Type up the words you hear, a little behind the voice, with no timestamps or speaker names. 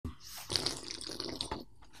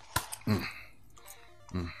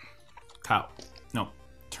Kyle. No,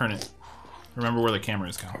 turn it. Remember where the camera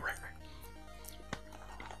is, Kyle. Oh, right.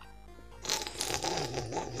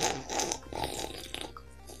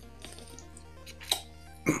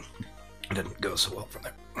 It didn't go so well from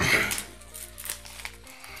there.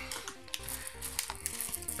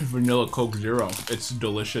 Vanilla Coke Zero. It's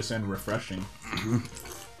delicious and refreshing.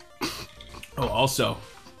 Oh, also,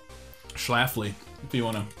 Schlafly, if you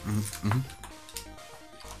want to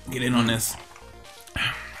get in on this.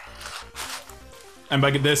 And by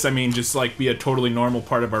this, I mean just like be a totally normal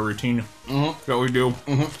part of our routine that we do.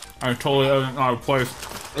 I totally out of place.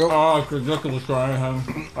 Oh, it's ridiculous what I have.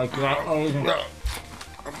 Like that.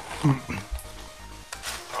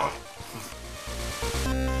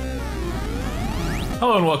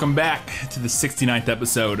 Hello and welcome back to the 69th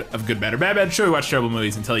episode of Good Bad Media LLC, the show we watch terrible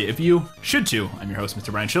movies and tell you if you should too. I'm your host,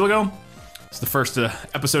 Mr. Brian Chiligo. It's the first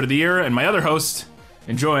episode of the year, and my other host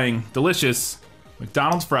enjoying delicious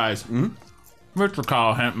McDonald's fries. Mr.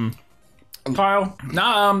 Kyle Henton. Kyle,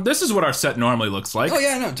 this is what our set normally looks like. Oh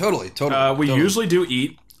yeah, no, totally. We usually do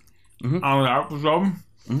eat on the episode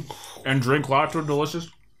and drink lots of delicious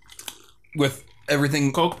with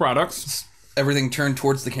everything Coke products. Everything turned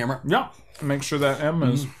towards the camera. Yeah. Make sure that M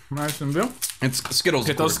is nice and blue. It's Skittles.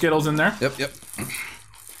 Get those Skittles in there. Yep.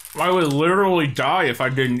 I would literally die if I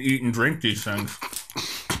didn't eat and drink these things.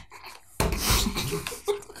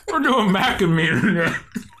 We're doing mac and me in there.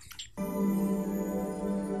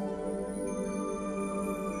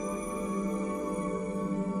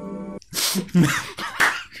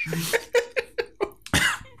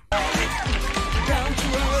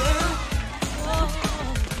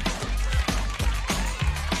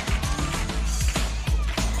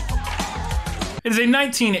 It is a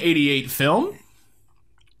 1988 film,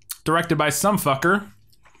 directed by some fucker,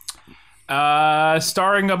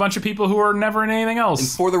 starring a bunch of people who are never in anything else. And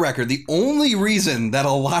for the record, the only reason that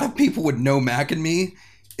a lot of people would know Mac and Me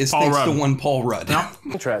is Paul thanks Rudd. to one Paul Rudd. Yep.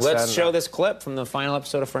 Let's show this clip from the final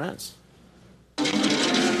episode of Friends.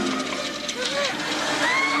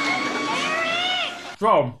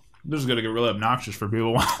 So, this is gonna get really obnoxious for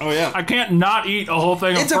people. Oh yeah. I can't not eat a whole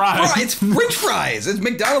thing of It's fries. It's French fries. It's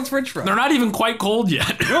McDonald's French fries. They're not even quite cold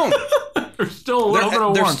yet. No. They're still a little bit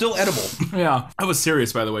of They're warmth. still edible. Yeah. I was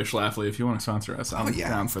serious, by the way, Schlafly. If you want to sponsor us, I'm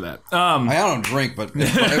down for that. I don't drink, but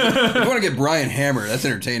if you want to get Brian hammered, that's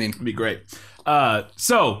entertaining. It'd be great.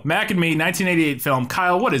 So, Mac and Me, 1988 film.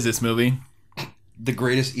 Kyle, what is this movie? The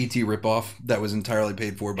greatest ET ripoff that was entirely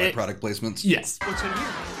paid for by product placements. Yes. What's in here?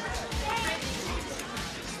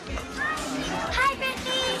 Hi,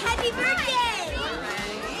 Brittany! Happy birthday!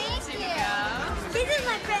 Thank you. This is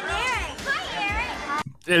my friend Eric. Hi,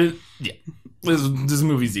 Eric. Yeah. This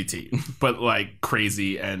movie's ET, but like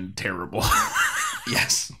crazy and terrible.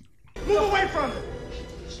 Yes. Move away from them!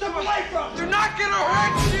 Step away from them! They're not gonna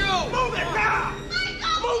hurt you! Move it! Ah!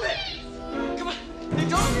 Move it! Come on! They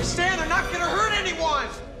don't understand! They're not gonna hurt anyone!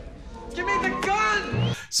 Give me the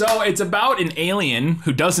gun! So it's about an alien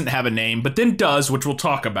who doesn't have a name, but then does, which we'll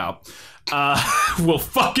talk about. We'll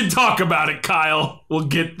fucking talk about it, Kyle. We'll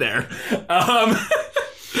get there.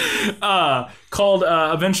 Called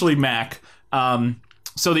eventually Mac.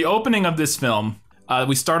 So the opening of this film,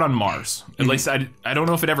 we start on Mars. At least I don't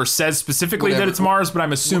know if it ever says specifically that it's Mars, but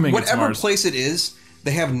I'm assuming it's Mars. Whatever place it is,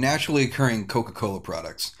 they have naturally occurring Coca-Cola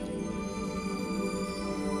products.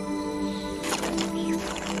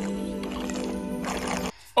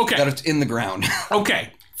 Okay. That it's in the ground.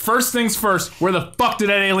 Okay. First things first, where the fuck did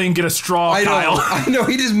that alien get a straw, Kyle? I know.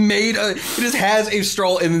 He just has a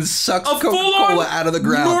straw and then sucks Coca-Cola out of the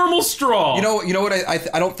ground. Normal straw. You know what?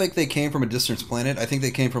 I don't think they came from a distant planet. I think they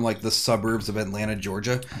came from like the suburbs of Atlanta,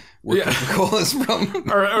 Georgia, where Coca-Cola is from.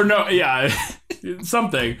 or no, yeah,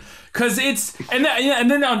 something. Because it's and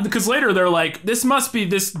then because later they're like, this must be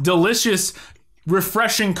this delicious,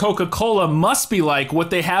 refreshing Coca-Cola must be like what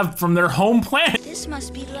they have from their home planet. This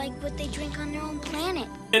must be like what they drink on their own planet.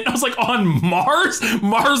 And I was like, on Mars?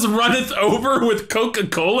 Mars runneth over with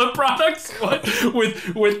Coca-Cola products? What?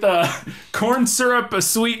 With corn syrup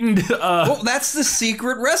sweetened... Well, that's the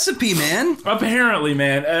secret recipe, man. Apparently,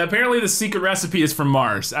 man. Apparently the secret recipe is from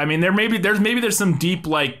Mars. I mean, there's some deep,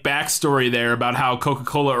 like, backstory there about how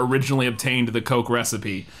Coca-Cola originally obtained the Coke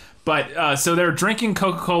recipe. But, so they're drinking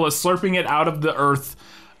Coca-Cola, slurping it out of the earth.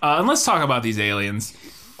 And let's talk about these aliens.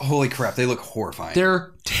 Holy crap, they look horrifying.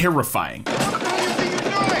 They're terrifying.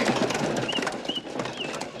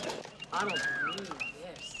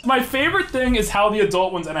 My favorite thing is how the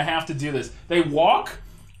adult ones, and I have to do this, they walk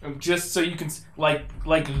just so you can, like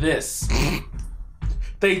this.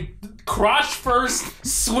 They crotch first,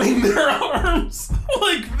 swing their arms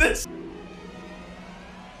like this.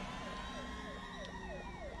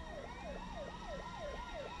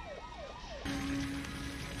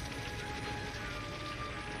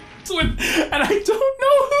 with, and I don't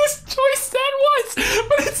know whose choice that was,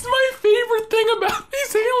 but it's my favorite thing about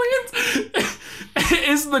these aliens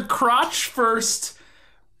is the crotch first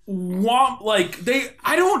womp. Like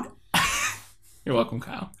I don't. You're welcome,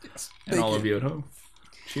 Kyle, and all of you at home.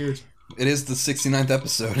 Cheers. It is the 69th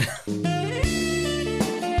episode.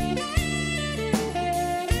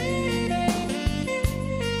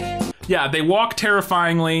 Yeah, they walk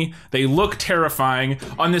terrifyingly. They look terrifying.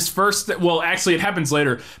 On this first, well, actually, it happens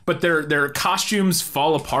later, but their costumes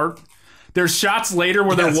fall apart. There's shots later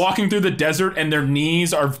where they're walking through the desert and their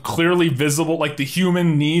knees are clearly visible, like the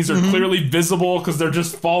human knees are clearly visible because they're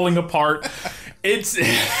just falling apart. It's,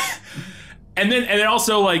 and then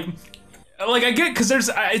also like I get, because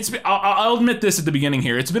I'll admit this at the beginning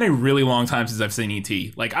here. It's been a really long time since I've seen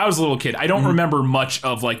E.T. Like, I was a little kid. I don't remember much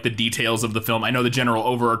of like the details of the film. I know the general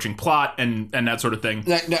overarching plot and that sort of thing.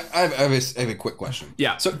 Now, I have a quick question.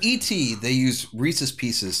 Yeah. So E.T., they use Reese's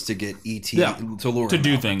Pieces to get E.T. to lure to him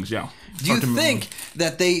do out. things, yeah. Do you think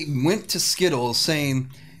that they went to Skittles saying,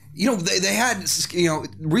 you know, they had, you know,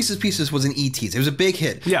 Reese's Pieces was an E.T.'s. It was a big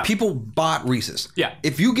hit. Yeah. People bought Reese's. Yeah.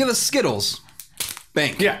 If you give us Skittles,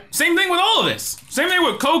 bank. Yeah. Same thing with all of this. Same thing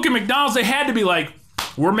with Coke and McDonald's. They had to be like,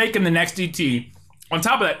 we're making the next E.T. On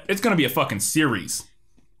top of that, it's going to be a fucking series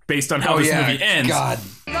based on how this movie ends. God.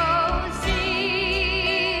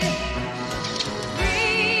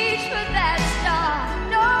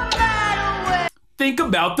 Think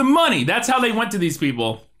about the money. That's how they went to these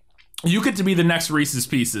people. You get to be the next Reese's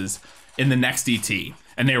Pieces in the next E.T.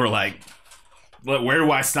 And they were like, where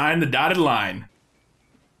do I sign the dotted line?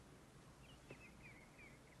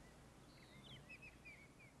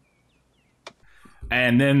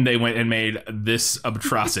 And then they went and made this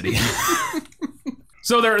atrocity.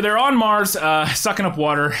 So they're on Mars, sucking up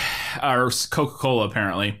water, or Coca-Cola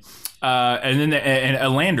apparently. And then a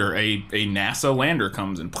lander, a NASA lander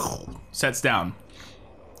comes and sets down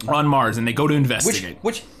on Mars, and they go to investigate.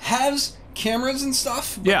 Which has cameras and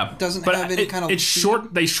stuff, but yeah, doesn't but have any kind of... It's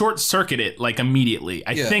short. They short circuit it like immediately.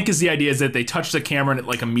 I think is the idea is that they touch the camera and it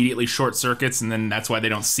like immediately short circuits, and then that's why they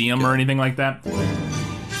don't see them or anything like that.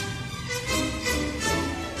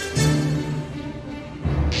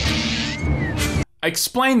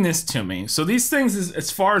 Explain this to me. So these things, as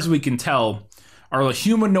far as we can tell, are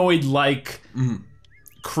humanoid-like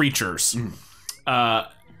creatures,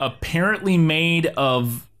 apparently made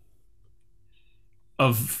of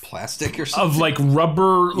plastic or something, of like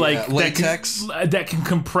rubber, like latex that can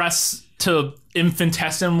compress to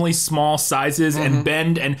infinitesimally small sizes and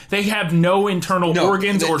bend, and they have no internal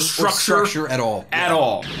organs or structure at all. At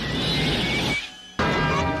all.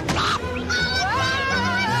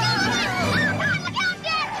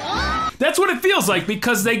 That's what it feels like,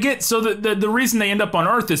 because they get, so the reason they end up on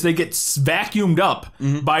Earth is they get vacuumed up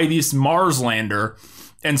by this Mars lander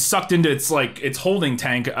and sucked into its holding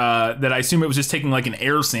tank that I assume it was just taking like an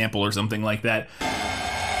air sample or something like that.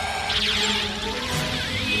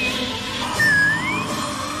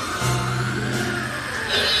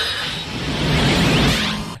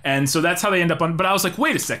 And so that's how they end up on, but I was like,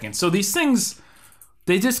 wait a second. So these things,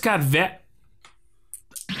 they just got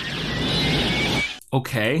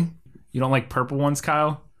okay. You don't like purple ones,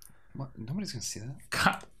 Kyle? What? Nobody's gonna see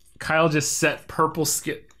that. Kyle just set purple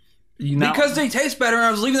skit. Because they taste better, and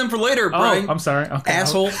I was leaving them for later, Brian. Oh, I'm sorry. Okay.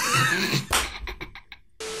 Asshole.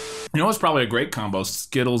 You know what's probably a great combo?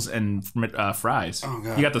 Skittles and fries. Oh,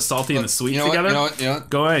 God. You got the salty and the sweet you know together? What? You know what?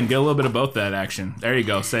 Go ahead and get a little bit of both that action. There you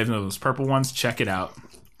go. Save those purple ones. Check it out.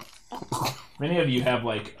 If any of you have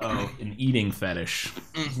like an eating fetish,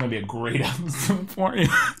 it's going to be a great episode for you.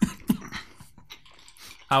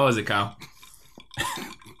 How was it, Kyle?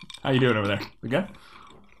 How you doing over there? We good?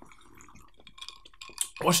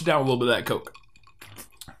 Wash it down with a little bit of that Coke.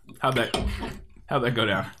 How'd that go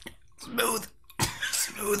down? Smooth.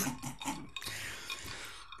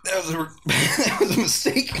 That was a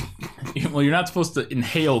mistake. Well, you're not supposed to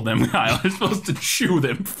inhale them, Kyle. You're supposed to chew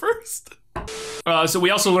them first. So we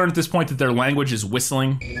also learned at this point that their language is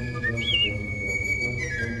whistling.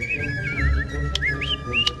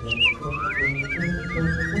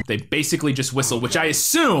 They basically just whistle, which I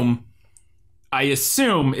assume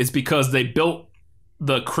is because they built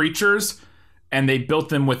the creatures and they built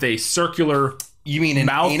them with a circular You mean an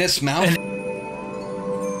mouth? anus mouth?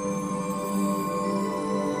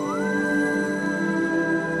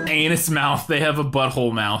 Anus mouth. They have a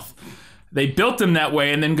butthole mouth. They built them that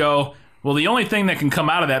way and then go, well, the only thing that can come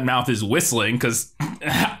out of that mouth is whistling, because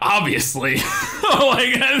obviously,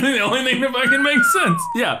 like, that's the only thing that fucking makes sense.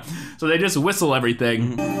 Yeah. So they just whistle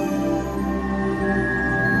everything.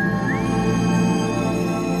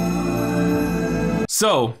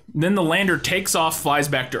 So then the lander takes off, flies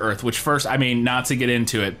back to Earth, which first, I mean, not to get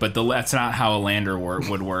into it, but that's not how a lander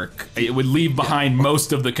would work. It would leave behind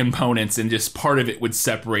most of the components and just part of it would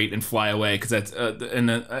separate and fly away because that's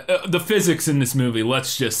the physics in this movie,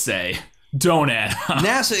 let's just say, don't add up.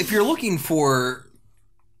 NASA, if you're looking for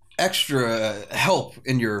extra help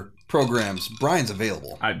in your programs, Brian's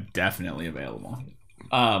available. I'm definitely available.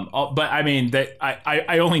 But I mean,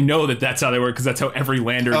 I only know that that's how they work because that's how every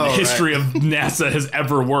lander in the history of NASA has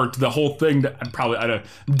ever worked. The whole thing, I'm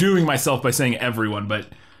doing myself by saying everyone, but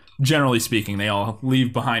generally speaking, they all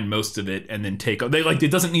leave behind most of it and then take.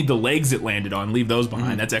 It doesn't need the legs it landed on. Leave those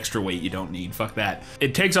behind. That's extra weight you don't need. Fuck that.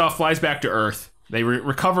 It takes off, flies back to Earth. They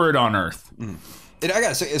recover it on Earth. And I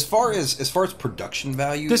gotta say, as far as production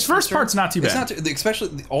value, this first part's not too bad. It's not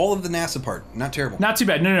especially all of the NASA part, not terrible. Not too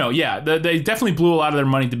bad. No. Yeah, they definitely blew a lot of their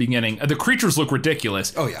money at the beginning. The creatures look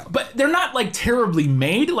ridiculous. Oh yeah, but they're not like terribly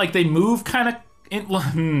made. Like they move kind of.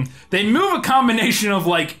 They move a combination of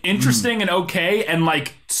like interesting and okay and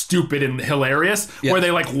like stupid and hilarious, where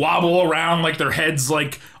they like wobble around like their heads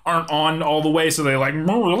like aren't on all the way, so they like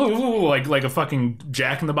a fucking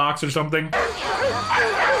Jack in the Box or something.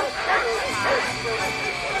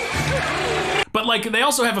 But like they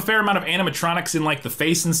also have a fair amount of animatronics in like the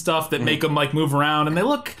face and stuff that make them like move around, and they're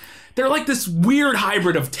like this weird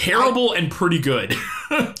hybrid of terrible and pretty good.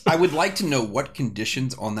 I would like to know what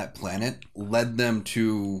conditions on that planet led them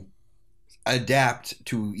to adapt,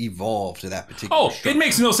 to evolve to that particular structure. It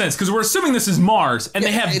makes no sense because we're assuming this is Mars and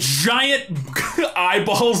they have giant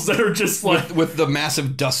eyeballs that are just like with the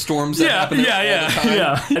massive dust storms that happen all the time.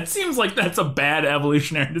 Yeah. It seems like that's a bad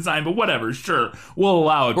evolutionary design, but whatever, sure, we'll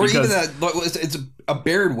allow it. Or even that it's a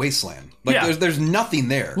barren wasteland. Like there's nothing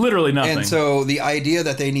there, literally nothing. And so the idea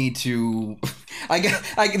that they need to,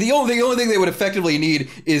 the only thing they would effectively need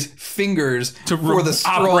is fingers for the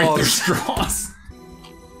straws. Operate their straws.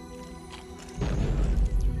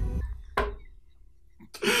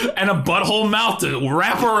 And a butthole mouth to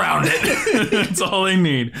wrap around it. That's all they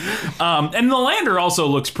need. And the lander also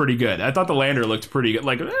looks pretty good. I thought the lander looked pretty good.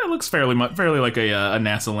 Like it looks fairly like a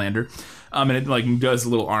NASA lander. And it like does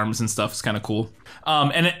little arms and stuff. It's kind of cool.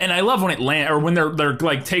 And I love when it when they're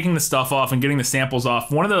like taking the stuff off and getting the samples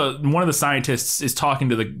off. One of the scientists is talking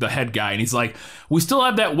to the head guy, and he's like, "We still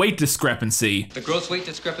have that weight discrepancy. The gross weight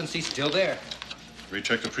discrepancy's still there.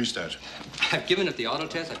 Recheck the pre-stat. I've given it the auto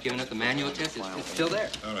test. I've given it the manual test. It's still there.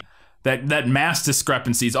 All right. That mass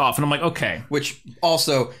discrepancy's off." And I'm like, okay. Which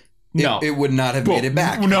also... No. It would not have made it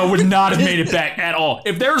back. No, it would not have made it back at all.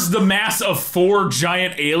 If there's the mass of 4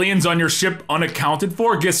 giant aliens on your ship unaccounted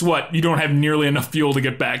for, guess what? You don't have nearly enough fuel to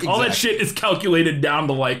get back. Exactly. All that shit is calculated down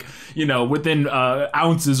to like, within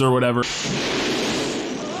ounces or whatever. What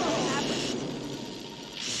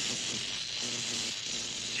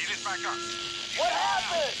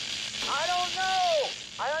happened? I don't know.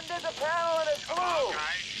 I undid the panel and it's blue.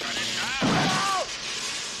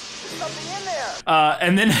 Something in there.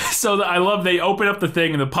 And then, I love they open up the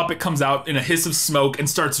thing and the puppet comes out in a hiss of smoke and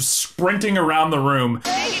starts sprinting around the room.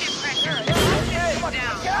 Negative pressure.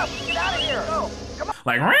 Get out of here. Go. Come on.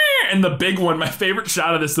 Like, and the big one, my favorite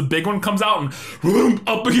shot of this, the big one comes out and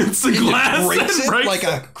up against the glass breaks and it breaks like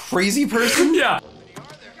a crazy person. Yeah.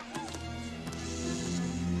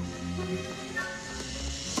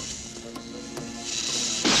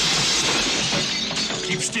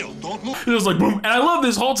 Keep still. Don't move. It was like boom. And I love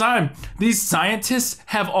this whole time. These scientists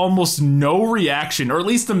have almost no reaction, or at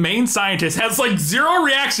least the main scientist has like 0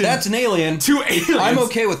 reaction. That's an alien. To aliens. I'm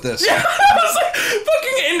okay with this. Yeah, I was like,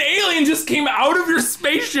 fucking an alien just came out of your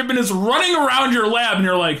spaceship and is running around your lab, and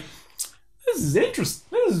you're like, this is interesting.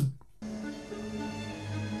 This is.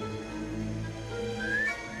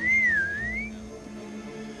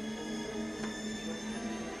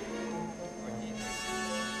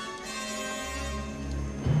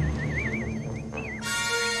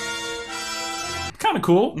 Kind of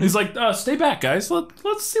cool. He's like, stay back, guys.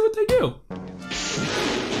 Let's see what they do.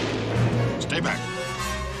 Stay back.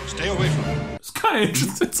 Stay away from him. It's kind of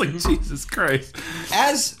interesting. It's like, Jesus Christ.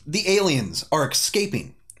 As the aliens are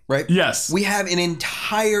escaping, right? Yes. We have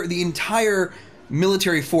the entire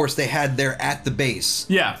military force they had there at the base.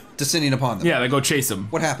 Yeah. Descending upon them. Yeah, they go chase him.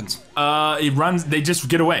 What happens? He runs. They just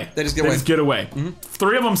get away. They just get away. Mm-hmm.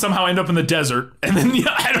 3 of them somehow end up in the desert, and then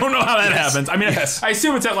I don't know how that happens. I mean, I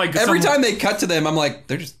assume it's at like every time they cut to them, I'm like,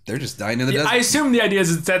 they're just dying in the desert. I assume the idea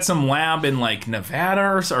is it's at some lab in like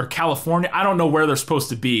Nevada or California. I don't know where they're supposed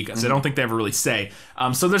to be because I don't think they ever really say.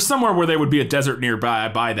 So there's somewhere where they would be a desert nearby. I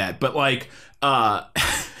buy that, but like.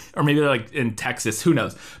 Or maybe they're like in Texas, who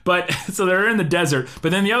knows? But so they're in the desert,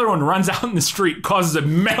 but then the other one runs out in the street, causes a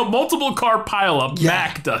multiple car pileup. Yeah.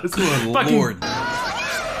 Mac does. Good Fucking Lord.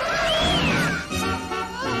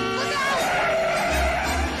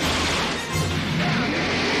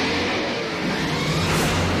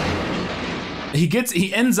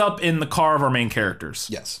 He ends up in the car of our main characters.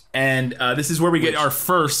 Yes. And this is where we get our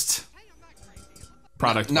first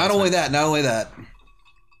product. Not only that,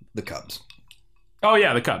 the Cubs. Oh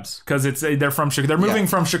yeah, the Cubs, because they're moving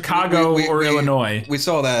from Chicago or Illinois. We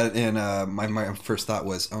saw that, and my first thought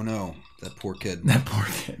was, oh no, that poor kid. That poor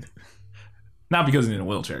kid. Not because he's in a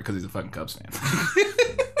wheelchair, because he's a fucking Cubs fan.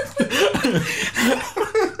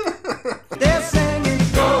 They're singing,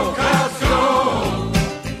 go Cubs, go!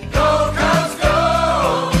 Go Cubs,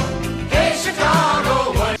 go! Hey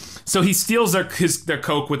Chicago, what? So he steals their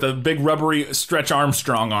Coke with a big rubbery Stretch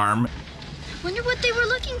Armstrong arm. Wonder what they were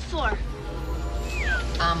looking for.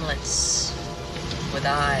 Omelets with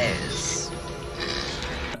eyes.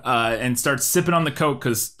 And starts sipping on the Coke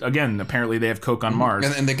because, again, apparently they have Coke on Mars,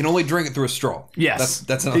 and they can only drink it through a straw. Yes,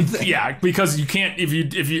 that's another thing. Yeah, because you can't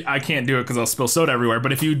I can't do it because I'll spill soda everywhere.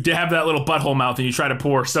 But if you have that little butthole mouth and you try to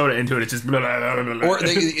pour soda into it, it's just blah, blah, blah, blah, blah. Or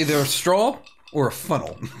either a straw or a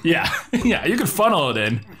funnel. Yeah, you can funnel it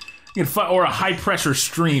in. You can or a high pressure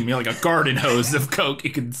stream, like a garden hose of Coke.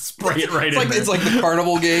 You can spray it right in there. It's like the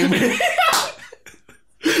carnival game.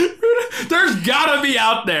 There's gotta be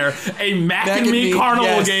out there a Mac and Me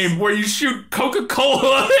carnival game where you shoot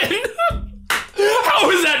Coca-Cola in.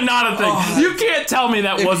 How is that not a thing? You can't tell me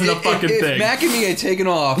that wasn't a fucking thing. If Mac and Me had taken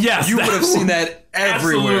off, yes, you would have seen that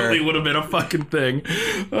everywhere. Absolutely would have been a fucking thing.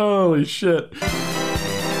 Holy shit.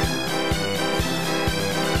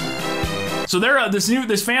 So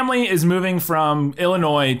this family is moving from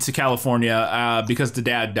Illinois to California because the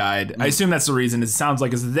dad died. I assume that's the reason. It sounds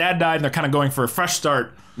like the dad died and they're kind of going for a fresh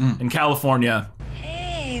start in California.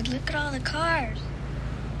 Hey, look at all the cars.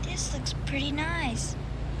 This looks pretty nice.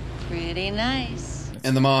 Pretty nice.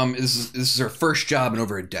 And the mom, this is her first job in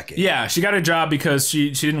over a decade. Yeah, she got a job because she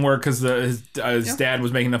didn't work because his dad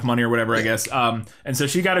was making enough money or whatever, I guess. And so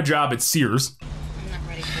she got a job at Sears. I'm not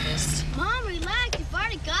ready for this. Mom, relax. You've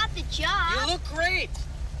already got the job. You look great.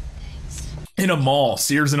 In a mall,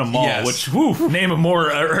 Sears in a mall, Yes. which, name a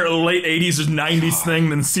more late 80s or 90s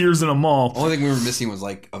thing than Sears in a mall. Only thing we were missing was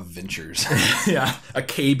like a Ventures. Yeah, a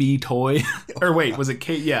KB toy. Or wait, was it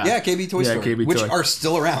K? Yeah. Yeah, KB Toy Store, KB which Toy. are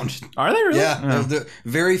still around. Are they really? Yeah, they're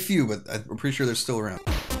very few, but I'm pretty sure they're still around.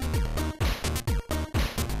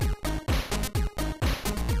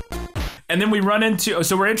 And then we run into,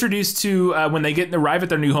 so we're introduced to, when they arrive at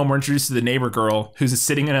their new home, we're introduced to the neighbor girl who's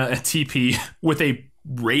sitting in a teepee with a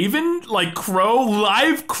raven, like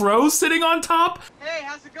live crow sitting on top. Hey,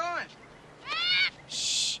 how's it going?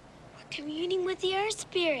 Shh. We're communing with the earth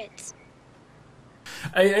spirits.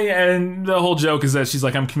 And the whole joke is that she's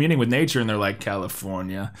like, I'm communing with nature, and they're like,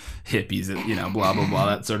 California, hippies, blah, blah, blah,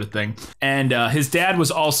 that sort of thing. And his dad was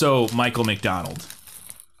also Michael McDonald.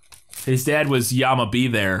 His dad was Yama Be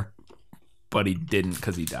There, but he didn't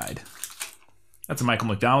because he died. That's a Michael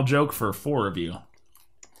McDonald joke for 4 of you.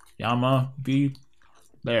 Yama Be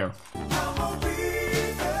There. I'm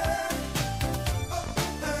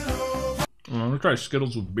gonna try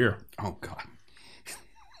Skittles with beer. Oh, God.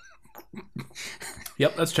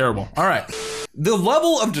 Yep, that's terrible. All right. The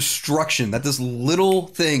level of destruction that this little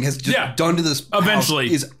thing has just done to this eventually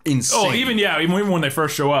house is insane. Oh, even when they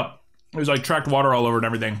first show up, there's like tracked water all over and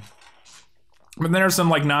everything. But then there's some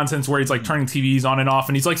like nonsense where he's like turning TVs on and off,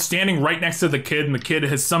 and he's like standing right next to the kid, and the kid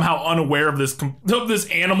is somehow unaware of this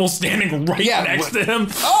animal standing right next to him,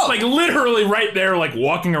 like literally right there, like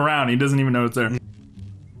walking around. He doesn't even know it's there.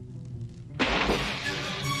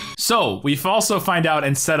 So we also find out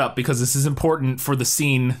and set up, because this is important for the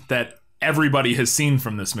scene that everybody has seen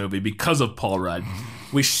from this movie because of Paul Rudd.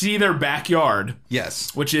 We see their backyard.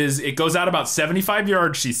 Yes. Which is, it goes out about 75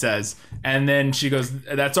 yards, she says, and then she goes,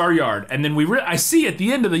 "That's our yard." And then I see at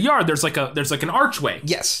the end of the yard, there's like an archway.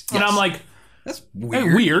 Yes. And I'm like, that's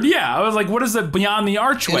weird. Weird, yeah. I was like, what is it beyond the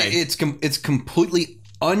archway? And it's completely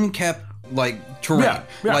unkept, like, terrain.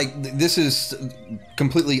 Yeah. Like, this is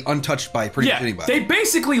completely untouched by pretty much anybody. They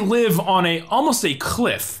basically live on almost a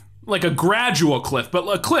cliff. Like a gradual cliff, but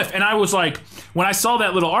a cliff. And I was like, when I saw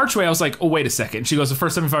that little archway, I was like, oh, wait a second. She goes, the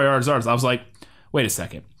first 75 yards ours. I was like, wait a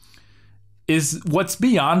second. Is what's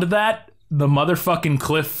beyond that the motherfucking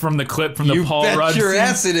cliff from the Paul Rudd scene? You bet your scene?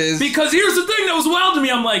 ass it is. Because here's the thing that was wild to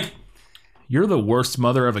me. I'm like, you're the worst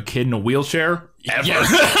mother of a kid in a wheelchair ever.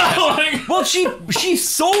 Yes. Like, well, she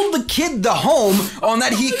sold the kid the home on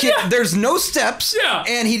that there's no steps,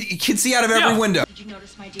 and he can see out of every window. Did you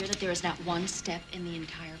notice, my dear, that there is not one step in the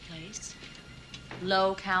entire place?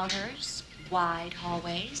 Low counters, wide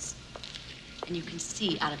hallways. and you can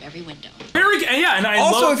see out of every window. Yeah, and I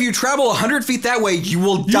also, love, if you travel 100 feet that way, you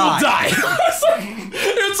will die. You will die.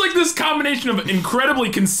 It's like this combination of incredibly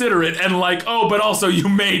considerate and like, oh, but also you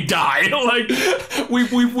may die. Like,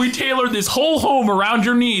 we tailored this whole home around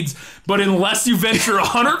your needs, but unless you venture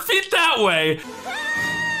 100 feet that way.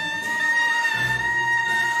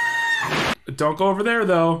 Don't go over there,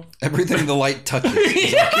 though. Everything the light touches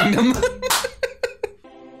is our kingdom.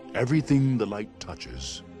 Everything the light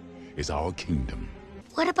touches is our kingdom.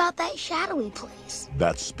 What about that shadowy place?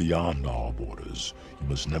 That's beyond our borders. You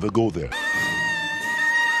must never go there.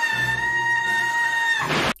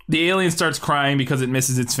 The alien starts crying because it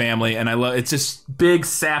misses its family, and I love it's just big,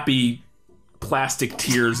 sappy, plastic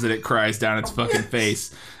tears that it cries down its fucking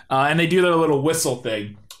face. And they do their little whistle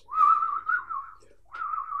thing.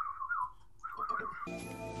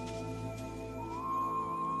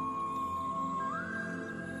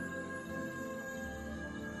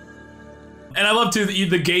 And I love, too, that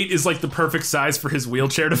the gate is, like, the perfect size for his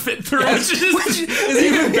wheelchair to fit through, which is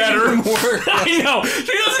even better. I know.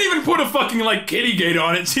 She doesn't even put a fucking, like, kitty gate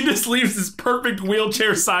on it. She just leaves this perfect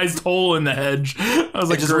wheelchair-sized hole in the hedge. I was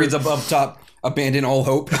like, it just reads up top, abandon all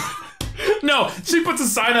hope. No, she puts a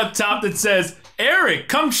sign up top that says, Eric,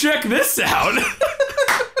 come check this out.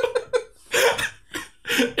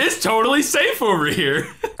 It's totally safe over here.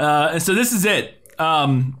 And so this is it.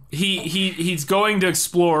 He's going to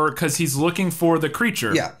explore because he's looking for the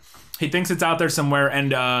creature. Yeah. He thinks it's out there somewhere,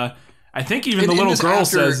 and I think even the little girl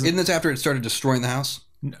says... Isn't this after it started destroying the house?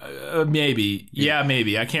 Maybe. Yeah,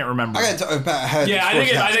 maybe. I can't remember. I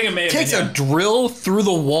think it may have takes a drill through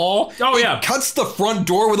the wall. Oh, yeah. Cuts the front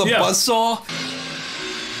door with a buzzsaw.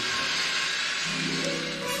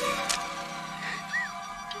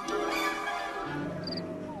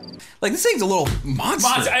 Like, this thing's a little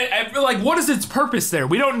monster. I feel like, what is its purpose there?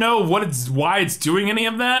 We don't know why it's doing any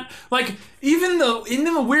of that. Like, even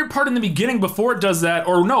the weird part in the beginning before it does that,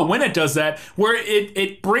 or no, when it does that, where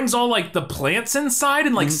it brings all, like, the plants inside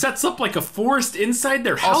and, like, sets up, like, a forest inside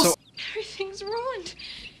their house. Also, everything's ruined.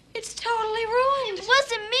 It's totally ruined. It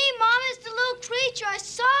wasn't me, Mom. It's the little creature. I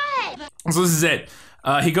saw it. So this is it.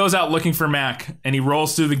 He goes out looking for Mac, and he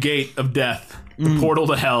rolls through the gate of death, the portal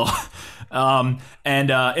to hell.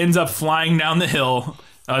 And ends up flying down the hill.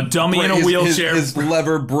 A dummy in a wheelchair. His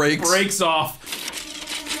lever breaks. Breaks off.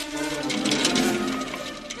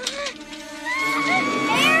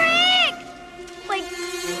 Eric! Like...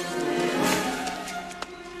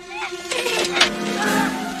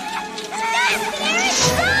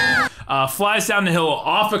 Flies down the hill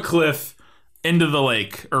off a cliff into the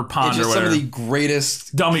lake or pond or whatever. Some of the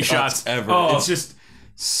greatest dummy shots ever. Oh, it's just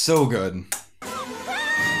so good.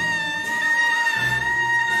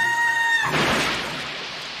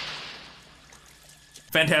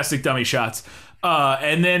 Fantastic dummy shots.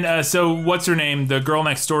 And then, so what's her name? The girl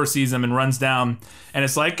next door sees him and runs down, and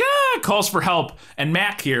it's like, calls for help. And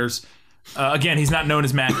Mac hears. Again, he's not known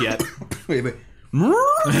as Mac yet. Wait.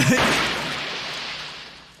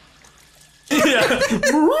 Yeah.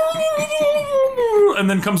 And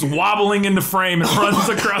then comes wobbling into frame and runs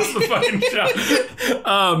across the fucking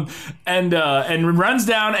shot. And runs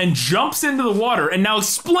down and jumps into the water. And now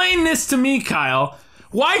explain this to me, Kyle.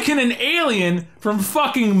 Why can an alien from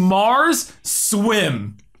fucking Mars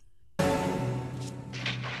swim?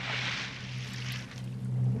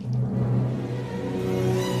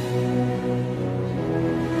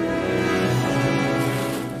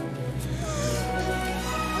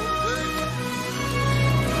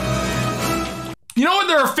 You know what?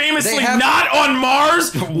 There are famously not on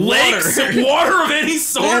Mars lakes, water of any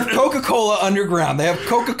sort. They have Coca-Cola underground. They have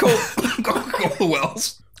Coca-Cola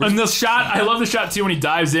wells. And the shot, I love the shot too when he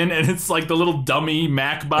dives in and it's like the little dummy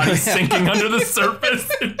Mac body sinking under the surface.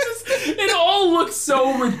 It all looks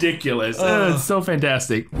so ridiculous. It's so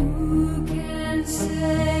fantastic. Who can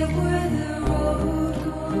say where the road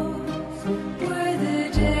goes, where the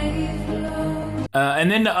day flows? And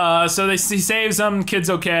then, so he saves him, kid's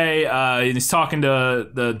okay, he's talking to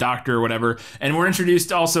the doctor or whatever, and we're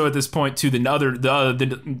introduced also at this point to the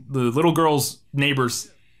little girl's neighbor's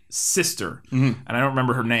sister, and I don't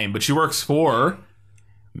remember her name, but she works for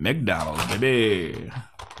McDonald, baby,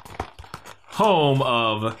 home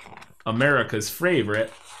of America's favorite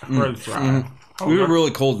French fry. We're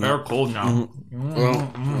really cold now. They're cold now.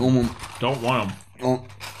 Don't want them.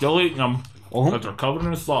 Still eating them, but they're covered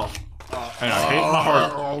in sauce, and I hate my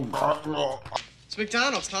heart. It's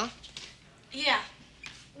McDonald's, huh? Yeah.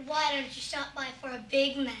 Why don't you stop by for a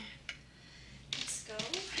Big Mac? Let's go.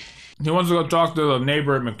 He wants to go talk to the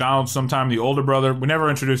neighbor at McDonald's sometime, the older brother. We never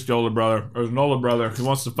introduced the older brother. There's an older brother who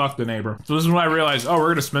wants to fuck the neighbor. So this is when I realized, oh, we're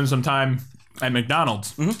going to spend some time At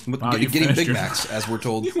McDonald's. Mm-hmm. Wow, getting Big Macs, as we're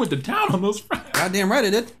told. You went to town on those fries. Goddamn right I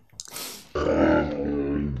did.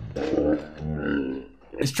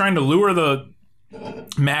 He's trying to lure the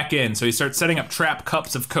Mac in, so he starts setting up trap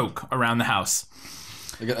cups of Coke around the house.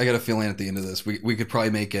 I got a feeling at the end of this, we could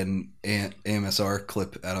probably make an AMSR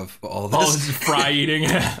clip out of all this. Oh, this is fry eating.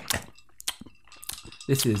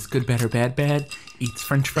 This is Good, Better, Bad, Bad. Eats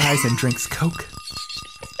French fries and drinks Coke.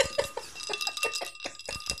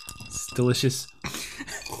 It's delicious.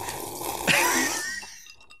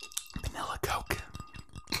 Vanilla Coke.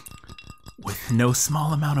 With no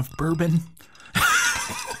small amount of bourbon.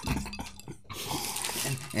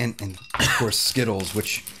 And of course Skittles,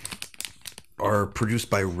 which are produced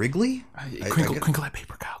by Wrigley. Crinkle that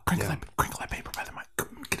paper, Kyle. Crinkle that paper by the mic.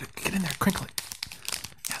 Get in there, crinkle it.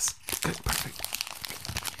 Yes, good, perfect.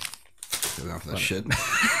 Get off that shit.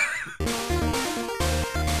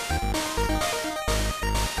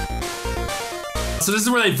 So this is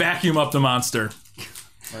where they vacuum up the monster.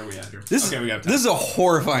 Where are we at here? This is a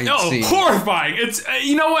horrifying scene. Horrifying. It's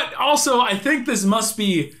you know what? Also, I think this must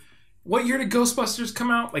be. What year did Ghostbusters come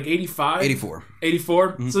out? Like 85? 84.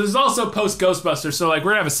 84? Mm-hmm. So there's also post-Ghostbusters. So like we're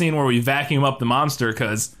gonna have a scene where we vacuum up the monster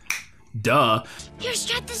because, duh. Here,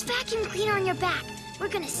 strap this vacuum cleaner on your back. We're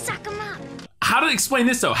gonna suck him up. How to explain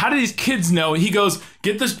this though? How do these kids know? He goes,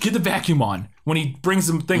 get the vacuum on when he brings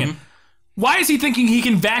the thing in. Why is he thinking he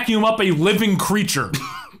can vacuum up a living creature?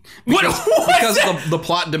 Because the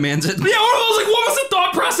plot demands it. Yeah, I was like, what was the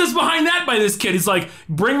thought process behind that by this kid? He's like,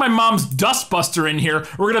 bring my mom's dustbuster in here.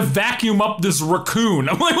 We're gonna vacuum up this raccoon.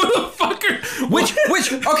 I'm like, what the fuck?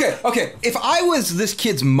 Okay. If I was this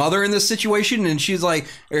kid's mother in this situation, and he's like,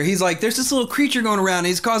 there's this little creature going around, and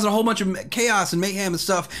he's causing a whole bunch of chaos and mayhem and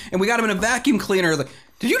stuff, and we got him in a vacuum cleaner. Like,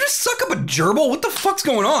 did you just suck up a gerbil? What the fuck's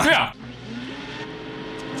going on? Yeah.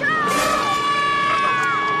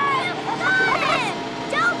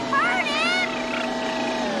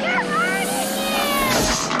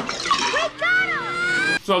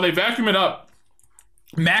 So they vacuum it up.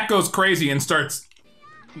 Mac goes crazy and starts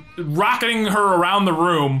rocketing her around the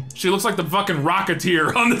room. She looks like the fucking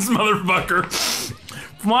Rocketeer on this motherfucker.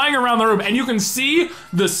 Flying around the room. And you can see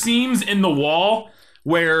the seams in the wall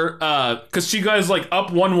where, cause she goes like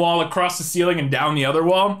up one wall across the ceiling and down the other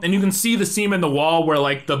wall. And you can see the seam in the wall where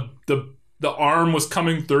like the arm was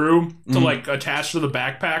coming through to like attach to the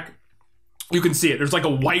backpack. You can see it. There's like a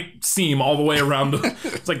white seam all the way around the...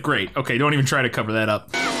 It's like, great. Okay, don't even try to cover that up.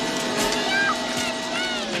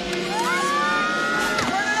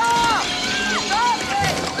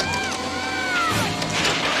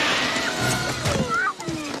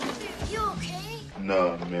 You okay?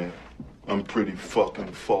 Nah, man. I'm pretty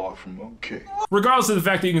fucking far from okay. Regardless of the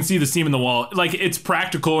fact that you can see the seam in the wall, like, it's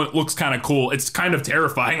practical, it looks kind of cool. It's kind of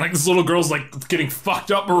terrifying. Like, this little girl's, like, getting fucked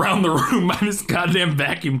up around the room by this goddamn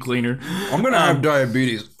vacuum cleaner. I'm gonna have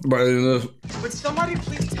diabetes by the end of this. Would somebody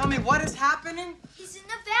please tell me what is happening? He's in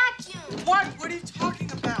the vacuum. What? What are you talking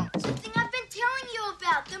about? Something I've been telling you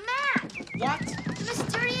about, the Mac. What? The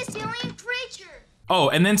mysterious alien creature. Oh,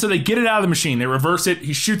 and then so they get it out of the machine. They reverse it.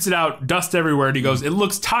 He shoots it out, dust everywhere, and he goes, it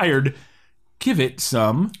looks tired. Give it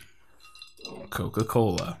some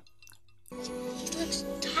Coca-cola. He looks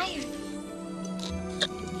tired.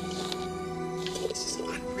 This is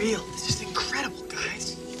unreal. This is incredible,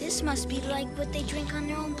 guys. This must be like what they drink on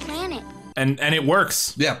their own planet. And it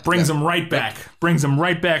works. Yeah. Brings them right back. Brings them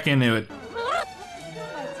right back into it.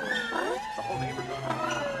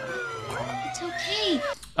 It's okay.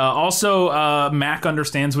 Also, Mac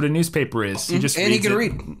understands what a newspaper is. He just and he reads can it.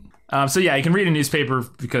 read. So yeah, he can read a newspaper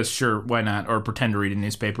because sure, why not? Or pretend to read a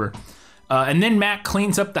newspaper. And then Mac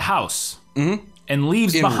cleans up the house and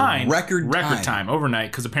leaves behind record time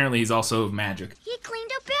overnight because apparently he's also magic. He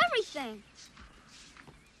cleaned up everything.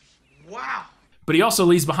 Wow. But he also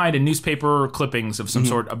leaves behind a newspaper clippings of some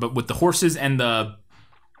sort, but with the horses and the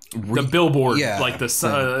billboard, like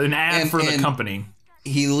an ad for the company.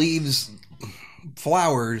 He leaves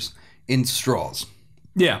flowers in straws.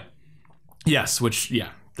 Yeah. Yes, which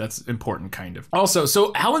that's important, kind of. Also,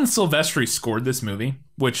 so Alan Silvestri scored this movie,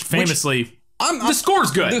 which famously, the score's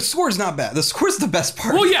good. The score's not bad. The score's the best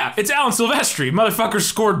part. Well, yeah, it's Alan Silvestri. Motherfucker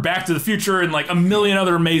scored Back to the Future and like a million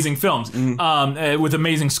other amazing films with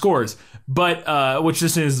amazing scores. But, which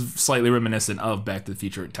this is slightly reminiscent of Back to the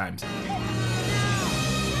Future at times.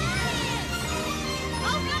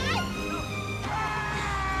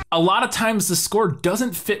 A lot of times the score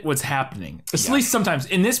doesn't fit what's happening. At least sometimes.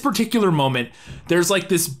 In this particular moment, there's like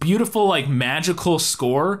this beautiful, like magical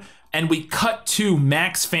score, and we cut to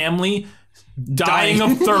Mac's family dying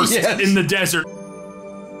of thirst in the desert.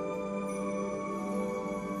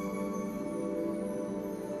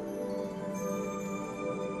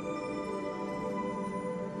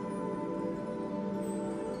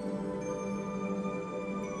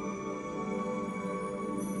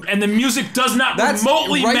 and the music does not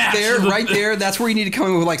remotely right match. Right there. That's where you need to come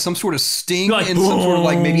in with like some sort of sting like, and some sort of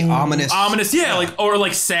like maybe ominous. Ominous, yeah, like or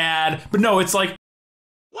like sad. But no, it's like,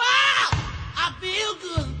 Wow! I feel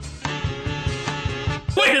good.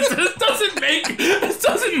 wait, this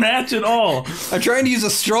doesn't match at all. I'm trying to use a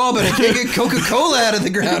straw, but I can't get Coca-Cola out of the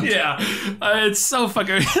ground. Yeah, it's so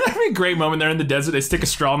fucking. That'd be a great moment. They're in the desert. They stick a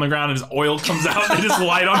straw in the ground, and his oil comes out. They just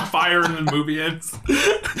light on fire, and the movie ends.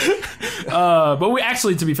 But we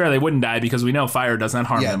actually, to be fair, they wouldn't die because we know fire does not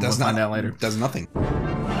harm them. It does We'll not. find out later. Does nothing.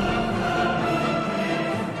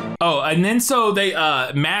 Oh, and then so they,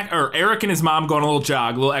 Eric and his mom go on a little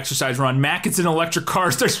jog, a little exercise run. Mac gets in an electric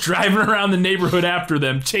car, starts driving around the neighborhood after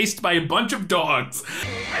them, chased by a bunch of dogs.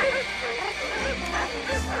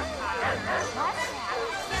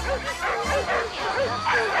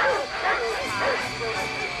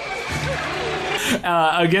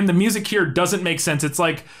 Again, the music here doesn't make sense. It's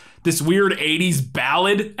like this weird 80s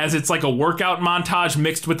ballad as it's like a workout montage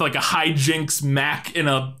mixed with like a hijinks Mac in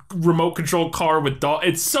a remote control car with dogs.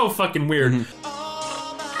 It's so fucking weird. Mm-hmm.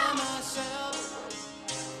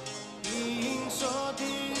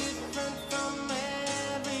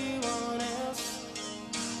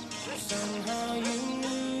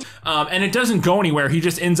 And it doesn't go anywhere. He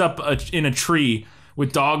just ends up in a tree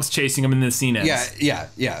with dogs chasing him, and the scene ends. Yeah.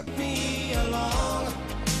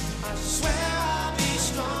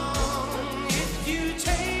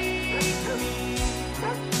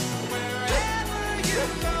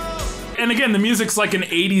 And again, the music's like an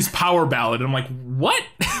 80s power ballad. I'm like, what?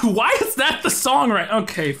 Why is that the song right?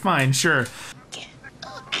 Okay, fine, sure.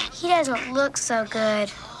 He doesn't look so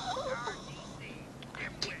good.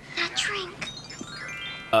 That drink.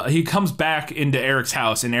 He comes back into Eric's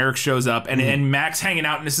house, and Eric shows up, and Mac's hanging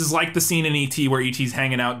out, and this is like the scene in E.T. where E.T.'s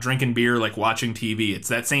hanging out, drinking beer, like watching TV. It's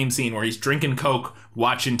that same scene where he's drinking Coke,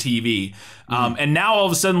 watching TV. And now all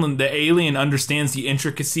of a sudden, the alien understands the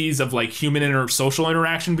intricacies of like human social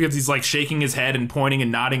interaction because he's like shaking his head and pointing and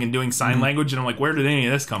nodding and doing sign language, and I'm like, where did any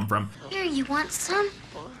of this come from? Here, you want some?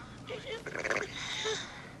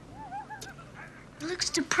 He looks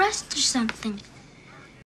depressed or something.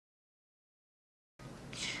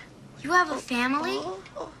 You have a family?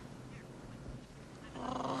 Oh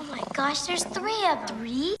my gosh, there's 3 of them.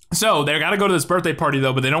 3? So they gotta go to this birthday party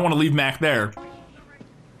though, but they don't want to leave Mac there.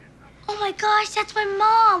 Oh my gosh, that's my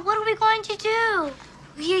mom. What are we going to do?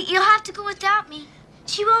 You'll have to go without me.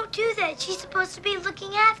 She won't do that. She's supposed to be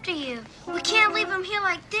looking after you. We can't leave him here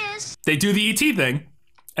like this. They do the E.T. thing,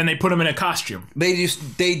 and they put him in a costume. They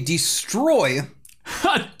destroy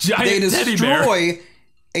a giant teddy bear.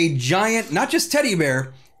 A giant, not just teddy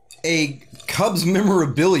bear, a Cubs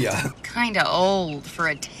memorabilia. Kinda old for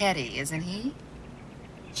a teddy, isn't he?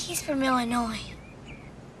 He's from Illinois.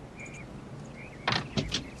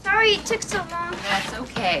 Sorry it took so long. That's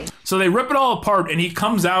okay. So they rip it all apart, and he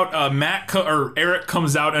comes out. Eric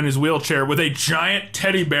comes out in his wheelchair with a giant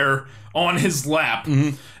teddy bear on his lap.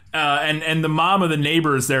 And the mom of the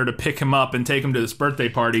neighbor is there to pick him up and take him to this birthday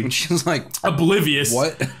party. And she's like, oblivious.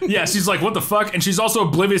 What? Yeah, she's like, what the fuck? And she's also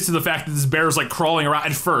oblivious to the fact that this bear is like crawling around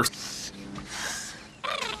at first.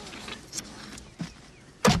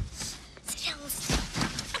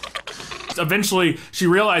 Eventually, she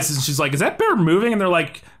realizes, and she's like, is that bear moving? And they're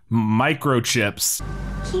like, microchips.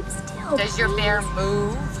 Keep still. Does your bear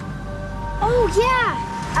move? Oh, yeah.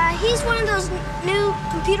 He's one of those new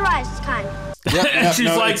computerized kind. And she's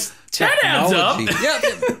like, that adds up. Yeah,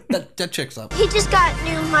 that checks up. He just got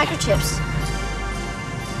new microchips.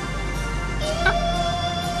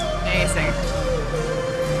 Amazing.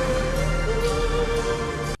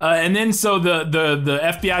 And then so the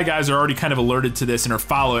FBI guys are already kind of alerted to this and are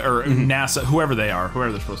following, or NASA, whoever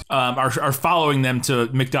they're supposed to, are following them to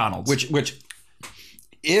McDonald's. Which,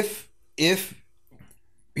 if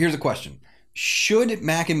here's a question: should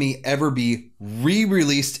Mac and Me ever be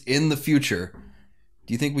re-released in the future?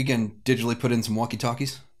 Do you think we can digitally put in some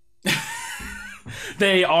walkie-talkies?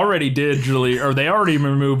 They already they already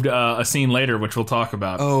removed a scene later, which we'll talk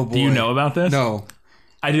about. Oh boy. Do you know about this? No.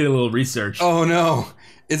 I did a little research. Oh no.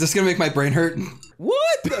 Is this gonna make my brain hurt?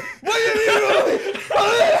 What?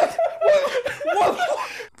 What?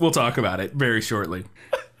 We'll talk about it very shortly.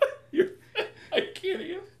 I can't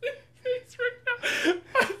even face right now.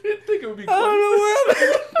 I didn't think it would be close. I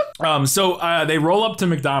don't know what. So they roll up to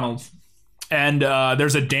McDonald's. And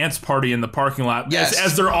there's a dance party in the parking lot,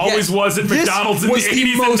 as there always was at McDonald's in the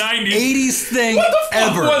 80s and 90s. 80s thing what the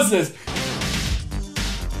fuck ever. was this?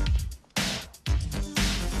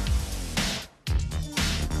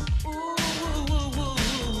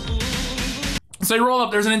 So they roll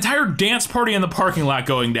up, there's an entire dance party in the parking lot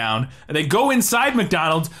going down, and they go inside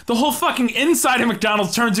McDonald's. The whole fucking inside of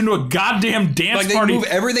McDonald's turns into a goddamn dance party. They move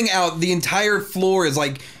everything out. The entire floor is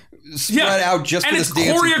like spread out just for this dancing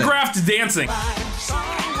thing. And it's choreographed dancing.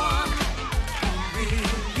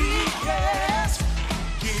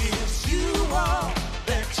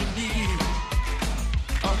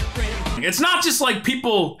 It's not just like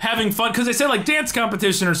people having fun, because they say like dance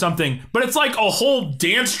competition or something, but it's like a whole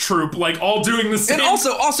dance troupe, like all doing the same. And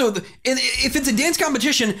also, if it's a dance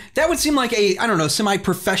competition, that would seem like a, I don't know,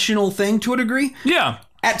 semi-professional thing to a degree. Yeah.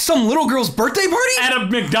 At some little girl's birthday party? At a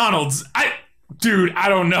McDonald's. Dude, I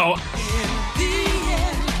don't know.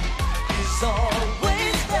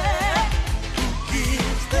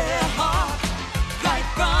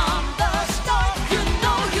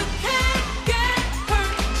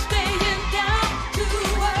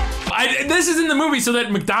 This is in the movie so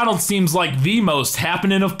that McDonald's seems like the most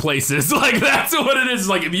happening of places. Like, that's what it is.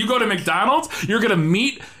 Like, if you go to McDonald's, you're gonna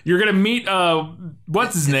meet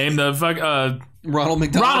what's his name? The fuck Ronald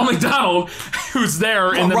McDonald. Ronald McDonald, who's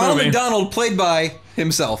there in the Ronald movie. McDonald, played by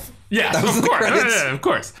himself. Yeah, that was of the course. credits. Yeah, of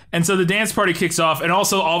course. And so the dance party kicks off, and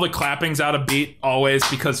also all the clapping's out of beat always,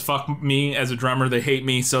 because fuck me as a drummer, they hate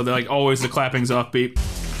me, so they're like always the clapping's off beat.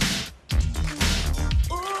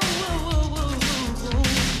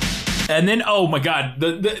 And then, oh my god,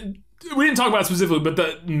 we didn't talk about it specifically, but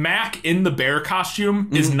the Mac in the bear costume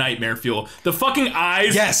is nightmare fuel. The fucking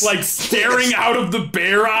eyes, like staring out of the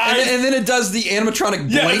bear eyes. And then it does the animatronic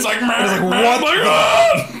blink. Yeah, it's like, what?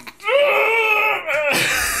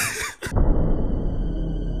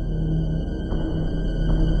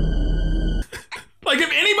 Like,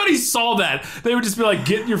 if anybody saw that, they would just be like,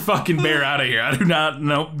 get your fucking bear out of here. I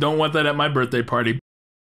don't want that at my birthday party.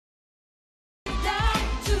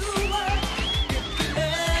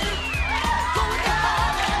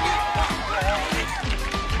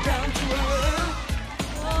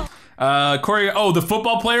 Corey, the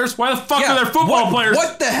football players? Why the fuck are there football players?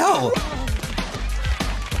 What the hell?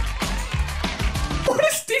 What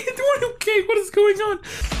is Dan doing? Okay, what is going on?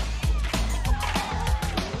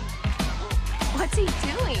 What's he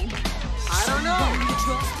doing? I don't know.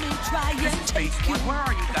 Where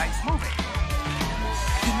are you guys moving?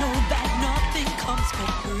 You know that nothing comes for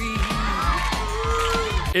free.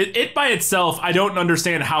 It by itself, I don't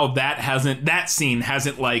understand how that scene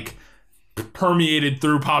hasn't like permeated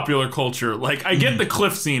through popular culture. Like, I get the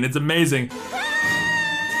cliff scene, it's amazing.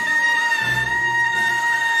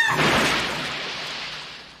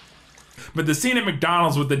 But the scene at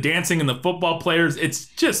McDonald's with the dancing and the football players, it's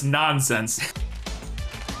just nonsense.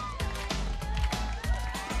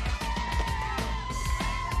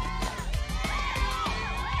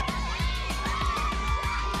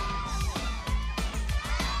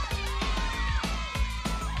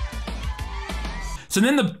 So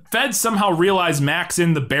then the feds somehow realize Mac's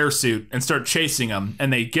in the bear suit and start chasing him,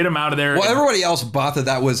 and they get him out of there. Well, everybody else bought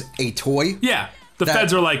that was a toy. Yeah, the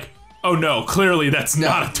feds are like, oh no, clearly that's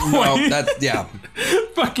not a toy. No, yeah.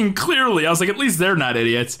 Fucking clearly. I was like, at least they're not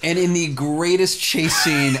idiots. And in the greatest chase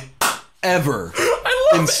scene ever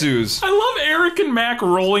ensues. I love Eric and Mac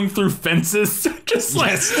rolling through fences. Just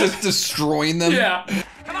like... Yes, just destroying them. Yeah.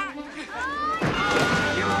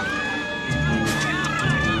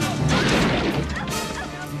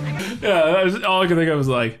 Yeah, all I could think of was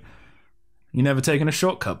like, you never taken a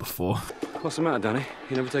shortcut before. What's the matter, Danny?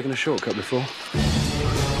 You never taken a shortcut before?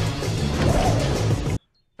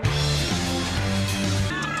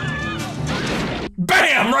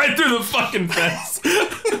 Bam! Right through the fucking fence.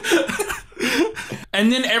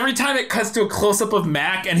 And then every time it cuts to a close-up of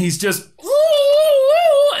Mac and he's just...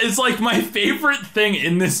 It's like my favorite thing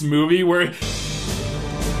in this movie where...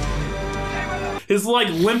 His like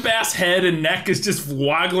limp ass head and neck is just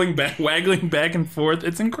waggling back and forth.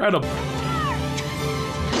 It's incredible.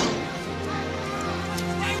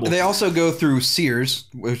 They also go through Sears,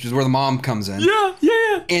 which is where the mom comes in.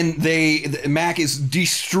 Yeah. And Mac is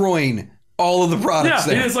destroying all of the products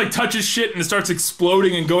there. He just like touches shit and it starts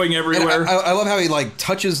exploding and going everywhere. And I love how he like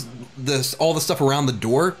touches all the stuff around the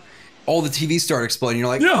door. All the TVs start exploding. You're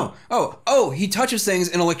like, oh, he touches things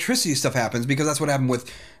and electricity stuff happens, because that's what happened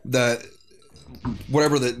with the...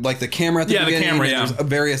 whatever the camera at the beginning, the camera, and there's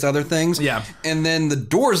various other things. Yeah. And then the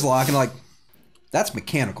doors lock and like, that's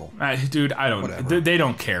mechanical. Dude, I don't. They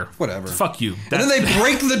don't care. Whatever. Fuck you. And then they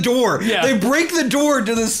break the door. Yeah. They break the door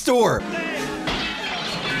to the store.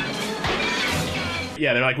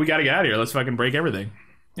 Yeah, they're like, we gotta get out of here. Let's fucking break everything.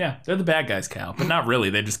 Yeah, they're the bad guys, Cal, but not really.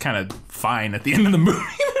 They're just kind of fine at the end of the movie.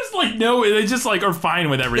 There's like no, they just like are fine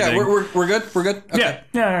with everything. Yeah, we're good. We're good. Okay.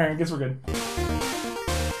 Yeah. All right, I guess we're good.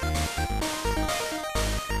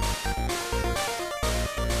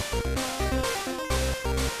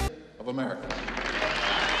 America.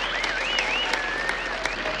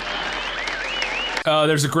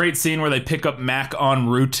 There's a great scene where they pick up Mac en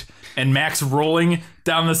route, and Mac's rolling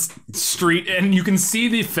down the street, and you can see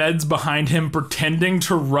the feds behind him pretending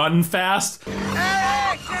to run fast.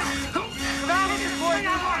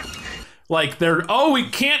 Like they're, oh, we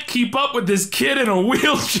can't keep up with this kid in a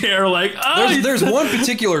wheelchair. Like, oh, there's one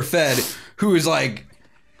particular fed who is like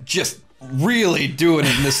just really doing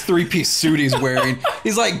it in this three-piece suit he's wearing.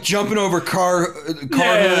 He's like jumping over car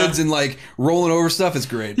hoods and like rolling over stuff. It's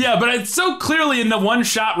great. Yeah, but it's so clearly in the one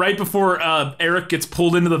shot right before Eric gets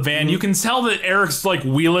pulled into the van, you can tell that Eric's like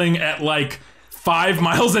wheeling at like 5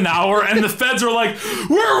 miles an hour, and the feds are like,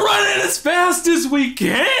 we're running as fast as we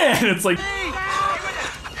can. It's like,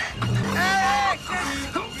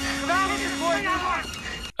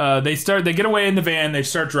 they get away in the van, they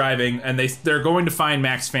start driving, and they're going to find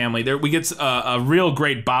Mac's family. We get a real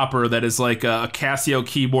great bopper that is like a Casio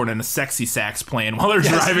keyboard and a sexy sax playing while they're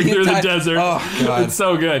driving through the desert. Oh, God. It's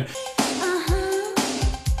so good.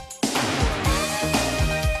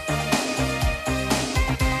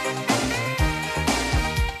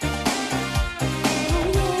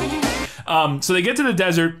 So they get to the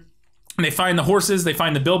desert, and they find the horses, they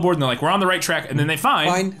find the billboard, and they're like, we're on the right track, and then they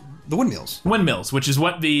find the windmills. Windmills, which is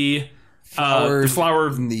what the flower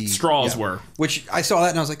straws were. Which I saw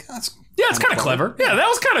that and I was like, oh, that's it's kind of clever. Yeah, that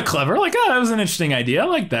was kind of clever. Like, oh, that was an interesting idea. I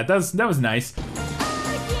like that. That was nice.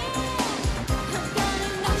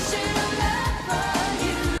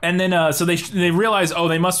 And then so they realize, oh,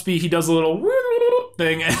 they must be. He does a little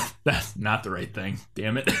thing. That's not the right thing.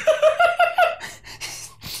 Damn it.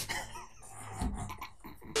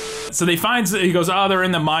 So they find, he goes, oh, they're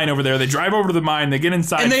in the mine over there. They drive over to the mine, they get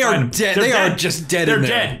inside. And they are dead. They are just dead in there.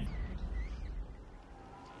 They're dead.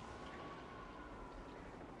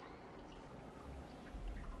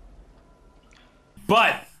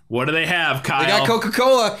 But what do they have, Kyle? They got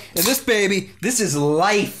Coca-Cola, and this baby, this is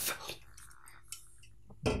life.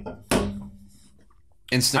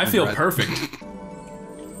 Instant I feel regret. perfect.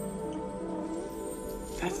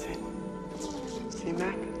 That's it. See,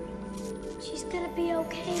 Mac? She's gonna be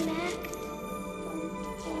okay, Mac.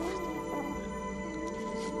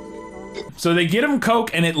 So they get him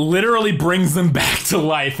Coke, and it literally brings them back to